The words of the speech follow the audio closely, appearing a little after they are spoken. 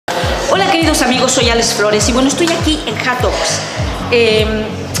Hola queridos amigos, soy Alex Flores y bueno, estoy aquí en Hotdocs.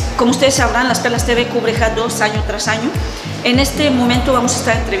 Como ustedes sabrán, Las Perlas TV cubre Hotdocs año tras año. En este momento vamos a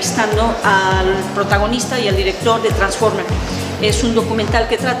estar entrevistando al protagonista y al director de Transformer. Es un documental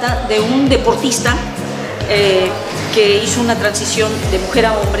que trata de un deportista que hizo una transición de mujer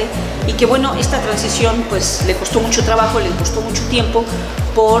a hombre y que bueno, esta transición pues le costó mucho trabajo, le costó mucho tiempo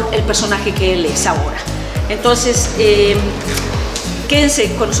por el personaje que él es ahora. Entonces,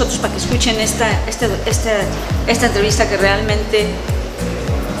 quédense con nosotros para que escuchen esta entrevista que realmente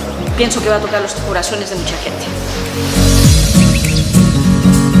pienso que va a tocar los corazones de mucha gente.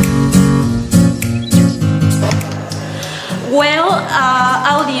 Well,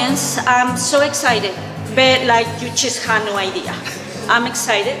 audience, I'm so excited, but like you just have no idea. I'm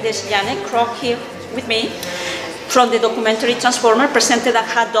excited. There's Janae Kroc here with me from the documentary Transformer presented at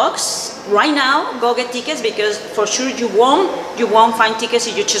Hotdocs. Right now, go get tickets because for sure you won't find tickets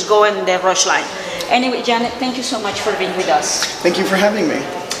if you just go in the rush line. Anyway, Janae, thank you so much for being with us. Thank you for having me.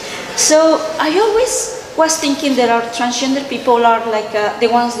 So I always was thinking that our transgender people are like the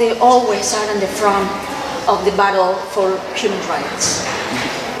ones that always are in the front of the battle for human rights,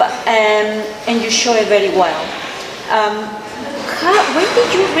 but and you show it very well. When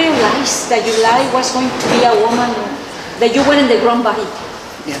did you realize that your life was going to be a woman, that you were in the grown body?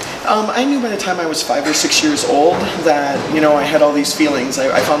 Yeah, I knew by the time I was 5 or 6 years old that, you know, I had all these feelings.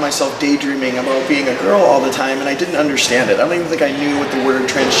 I found myself daydreaming about being a girl all the time, and I didn't understand it. I don't even think I knew what the word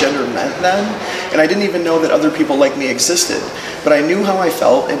transgender meant then, and I didn't even know that other people like me existed. But I knew how I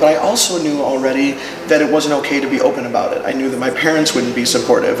felt, but I also knew already that it wasn't okay to be open about it. I knew that my parents wouldn't be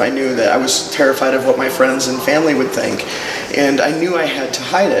supportive. I knew that I was terrified of what my friends and family would think, and I knew I had to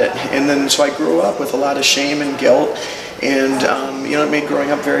hide it. And then so I grew up with a lot of shame and guilt. And you know, it made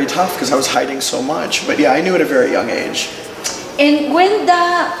growing up very tough because I was hiding so much. But yeah, I knew at a very young age. And when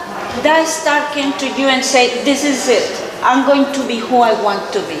that star came to you and said, "This is it. I'm going to be who I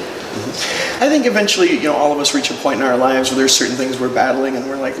want to be." I think eventually, you know, all of us reach a point in our lives where there's certain things we're battling, and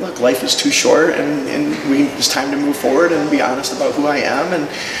we're like, look, life is too short, and it's time to move forward and be honest about who I am. And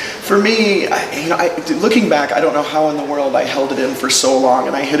for me, looking back, I don't know how in the world I held it in for so long,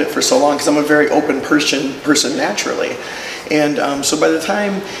 and I hid it for so long because I'm a very open person naturally. And so by the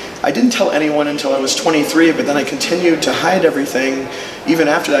time, I didn't tell anyone until I was 23, but then I continued to hide everything even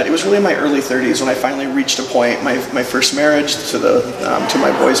after that. It was really in my early 30s when I finally reached a point. My first marriage to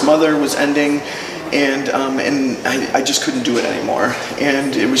my boy's mother was ending, and I just couldn't do it anymore.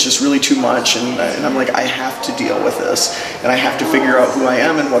 And it was just really too much, and I'm like, I have to deal with this, and I have to figure out who I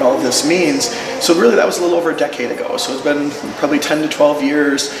am and what all this means. So really that was a little over a decade ago. So it's been probably 10 to 12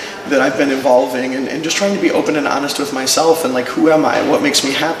 years that I've been evolving and just trying to be open and honest with myself and like, who am I? What makes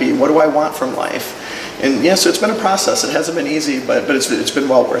me happy? What do I want from life? And yeah, so it's been a process. It hasn't been easy, but it's been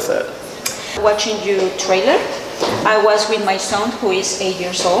well worth it. Watching your trailer, I was with my son who is 8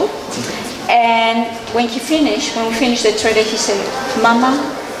 years old. And when we finished the trailer, he said, "Mama,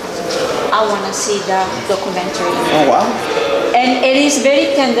 I want to see the documentary." Oh, wow. And it is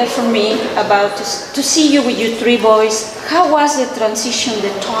very tender for me to see you with your 3 boys. How was the transition, the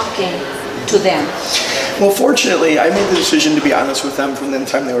talking to them? Well, fortunately, I made the decision to be honest with them from the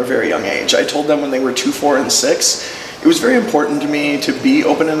time they were a very young age. I told them when they were 2, 4, and 6. It was very important to me to be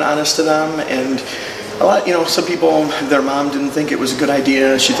open and honest to them, and a lot, you know, some people, their mom didn't think it was a good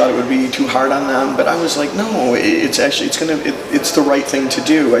idea. She thought it would be too hard on them, but I was like, no, it's the right thing to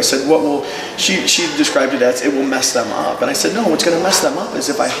do. I said, she described it as, it will mess them up. And I said, no, what's going to mess them up is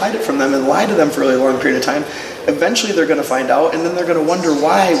if I hide it from them and lie to them for a really long period of time, eventually they're going to find out, and then they're going to wonder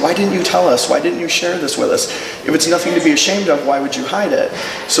why didn't you tell us? Why didn't you share this with us? If it's nothing to be ashamed of, why would you hide it?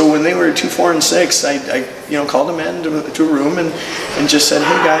 So when they were 2, 4, and 6, I you know, called them into a room and just said,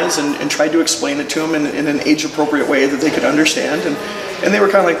 hey guys, and tried to explain it to them in an age-appropriate way that they could understand, and they were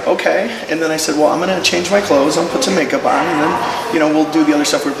kind of like, okay. And then I said, well, I'm going to change my clothes, I'll put some makeup on, and then, you know, we'll do the other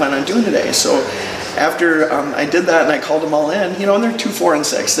stuff we're planning on doing today. So after I did that and I called them all in, you know, and they're 2, 4, and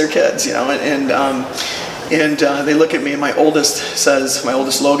 6, they're kids, you know, and they look at me, and my oldest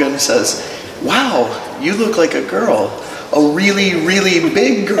Logan says, wow, you look like a girl, a really, really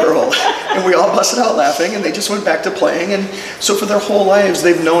big girl. And we all busted out laughing, and they just went back to playing. And so for their whole lives,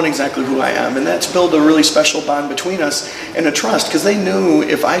 they've known exactly who I am, and that's built a really special bond between us and a trust, because they knew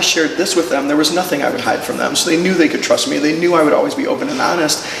if I shared this with them, there was nothing I would hide from them. So they knew they could trust me. They knew I would always be open and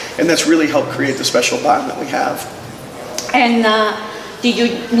honest, and that's really helped create the special bond that we have. And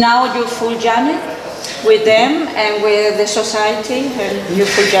now you're full Janae? with them and with the society and your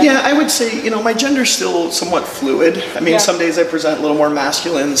full Yeah, I would say, you know, my gender's still somewhat fluid. I mean, some days I present a little more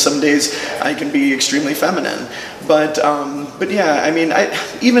masculine, some days I can be extremely feminine. But But yeah, I mean,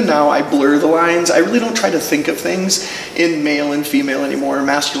 even now I blur the lines. I really don't try to think of things in male and female anymore,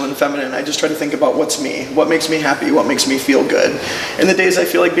 masculine, feminine. I just try to think about what's me, what makes me happy, what makes me feel good. In the days I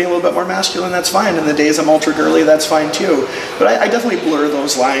feel like being a little bit more masculine, that's fine. In the days I'm ultra girly, that's fine too. But I definitely blur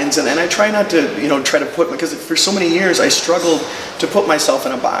those lines, and I try not to, try to put, because for so many years I struggled to put myself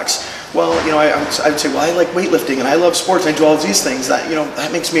in a box. Well, I would say, well, I like weightlifting and I love sports and I do all of these things. That,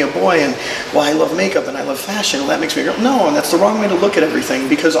 that makes me a boy, and well, I love makeup and I love fashion. Well, that makes me a girl. No, and that's the wrong way to look at everything,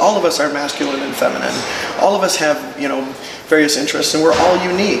 because all of us are masculine and feminine. All of us have, various interests, and we're all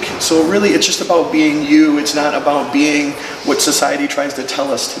unique. So really, it's just about being you. It's not about being what society tries to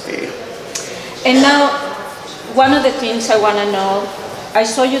tell us to be. And now, one of the things I want to know, I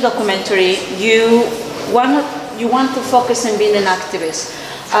saw your documentary. You want to focus on being an activist.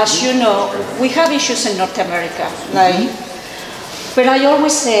 As you know, we have issues in North America, like, but I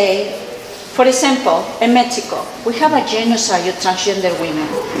always say, for example, in Mexico, we have a genocide of transgender women.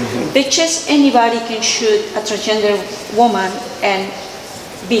 Because anybody can shoot a transgender woman and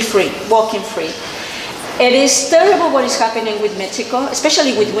be free, walking free. It is terrible what is happening with Mexico,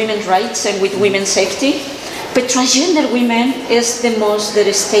 especially with women's rights and with women's safety. But transgender women is the most that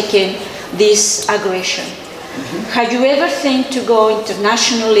is taking this aggression. Have you ever think to go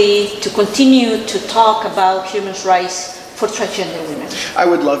internationally to continue to talk about human rights for transgender women? I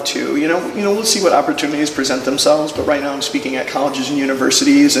would love to. We'll see what opportunities present themselves, but right now I'm speaking at colleges and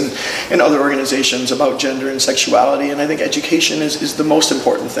universities and other organizations about gender and sexuality, and I think education is the most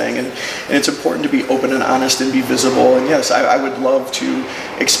important thing, and it's important to be open and honest and be visible. And yes, I would love to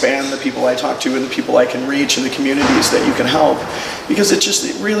expand the people I talk to and the people I can reach and the communities that you can help, because it's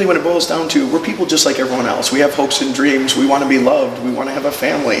just really, when it boils down to, we're people just like everyone else. We have hopes and dreams. We want to be loved. We want to have a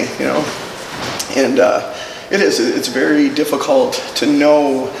family, and it's very difficult to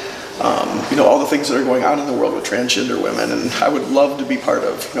know, all the things that are going on in the world with transgender women, and I would love to be part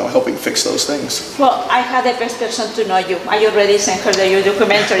of, helping fix those things. Well, I had the best person to know you. I already sent her your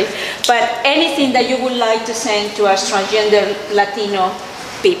documentary, but anything that you would like to send to us transgender Latino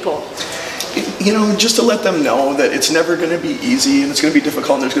people? Just to let them know that it's never going to be easy, and it's going to be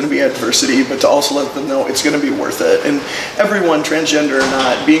difficult, and there's going to be adversity, but to also let them know it's going to be worth it. And everyone, transgender or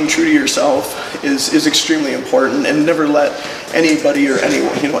not, being true to yourself is extremely important, and never let anybody or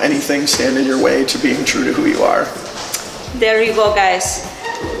anything stand in your way to being true to who you are. There you go, guys.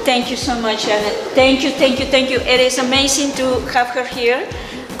 Thank you so much, Janet. Thank you, thank you, thank you. It is amazing to have her here.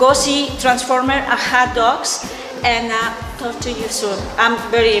 Go see Transformer at Hotdocs, and talk to you soon. I'm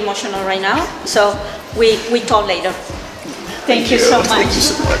very emotional right now, so we talk later. Thank you so much. Thank you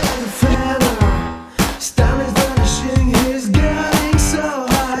so much.